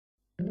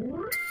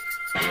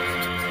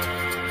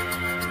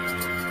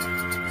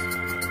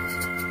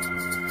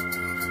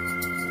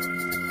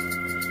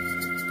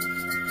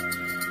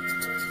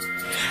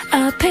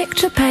A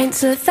picture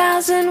paints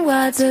 1,000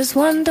 words as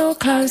one door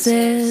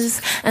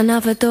closes,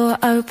 another door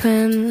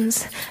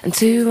opens, and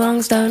two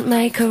wrongs don't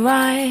make a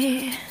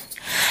right.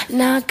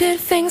 Now good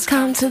things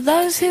come to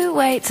those who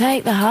wait.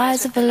 Take the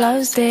highs of the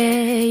lows,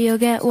 dear. You'll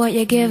get what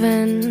you're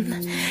given,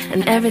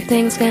 and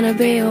everything's gonna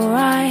be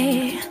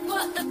alright.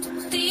 What the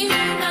f do you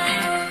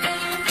know?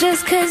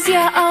 Just 'cause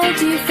you're old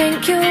you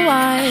think you're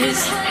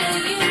wise. How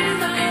do you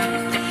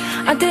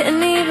know? I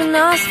didn't even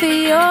ask for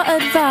your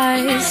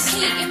advice.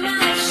 Keep your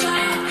mouth shut.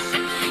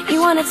 You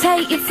wanna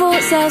take your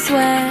thoughts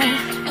elsewhere,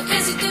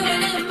 Because you're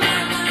doing it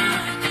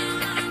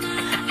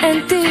right. and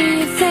do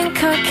you think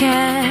I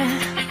care?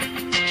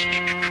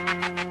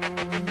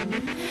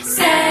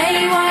 Say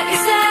what you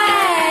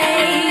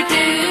say,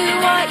 do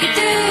what you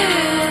do,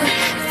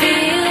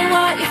 feel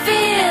what you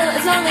feel,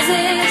 as long as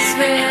it's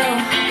real.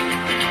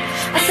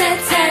 I said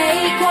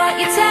take what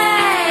you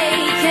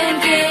take and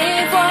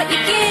give what you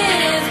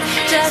give.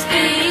 Just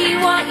be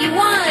what you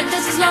want,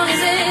 just as long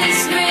as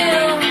it's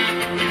real.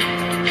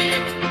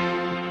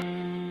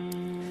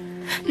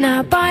 Now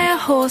by a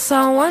horse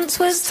I once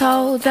was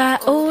told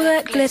that all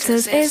that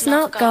glitters is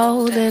not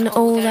gold, and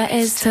all that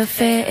is to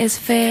fear is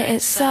fear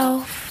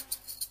itself.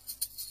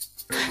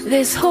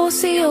 This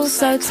horsey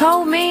also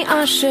told me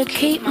I should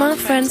keep my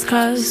friends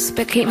close,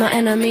 but keep my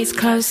enemies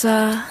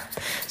closer,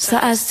 so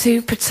as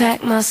to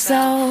protect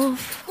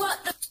myself. What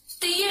the f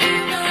do you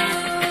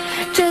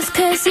know? Just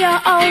 'cause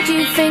you're old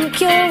you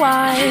think you're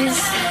wise.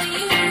 How do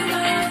you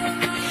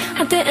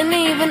know? I didn't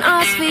even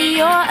ask for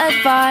your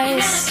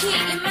advice.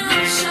 Keep your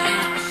mouth shut.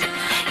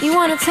 You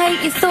wanna take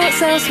your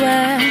thoughts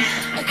elsewhere,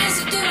 Because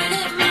you're doing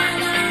it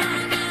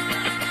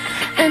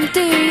right. and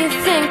do you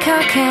think I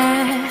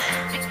care?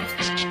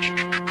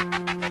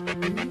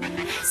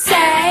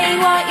 Say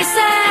what you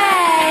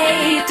say,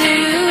 do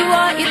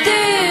what you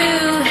do,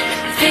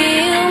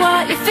 feel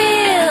what you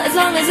feel, as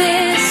long as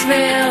it's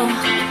real.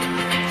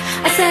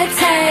 I said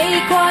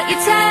take what you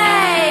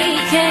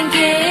take and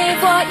give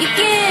what you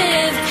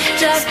give.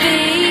 Just be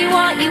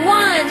what you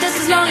want, just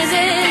as long as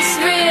it's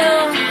real.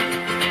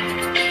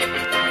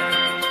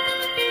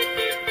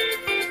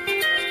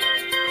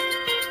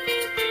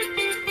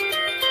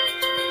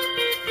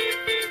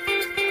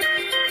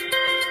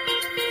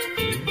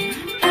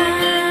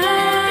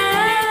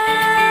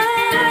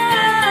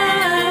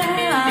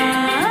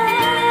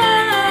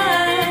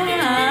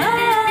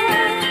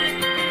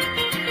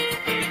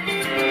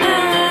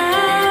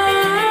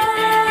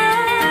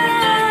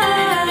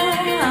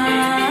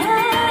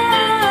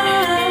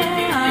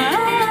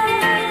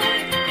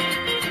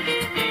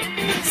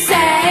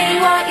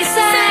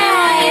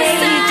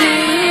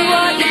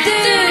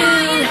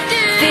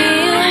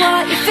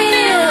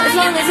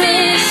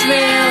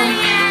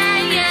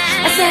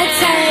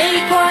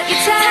 Take what you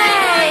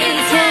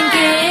take and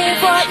give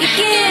what you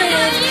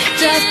give.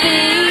 Just be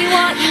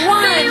what you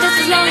want, just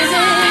as long as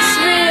it's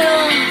real.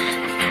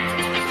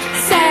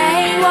 Say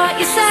what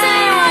you say,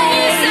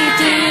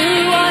 do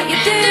what you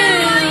do,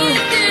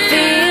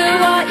 feel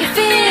what you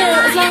feel,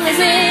 as long as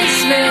it's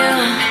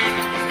real.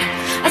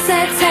 I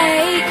said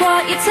take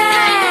what you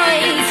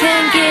take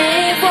and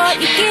give what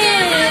you give.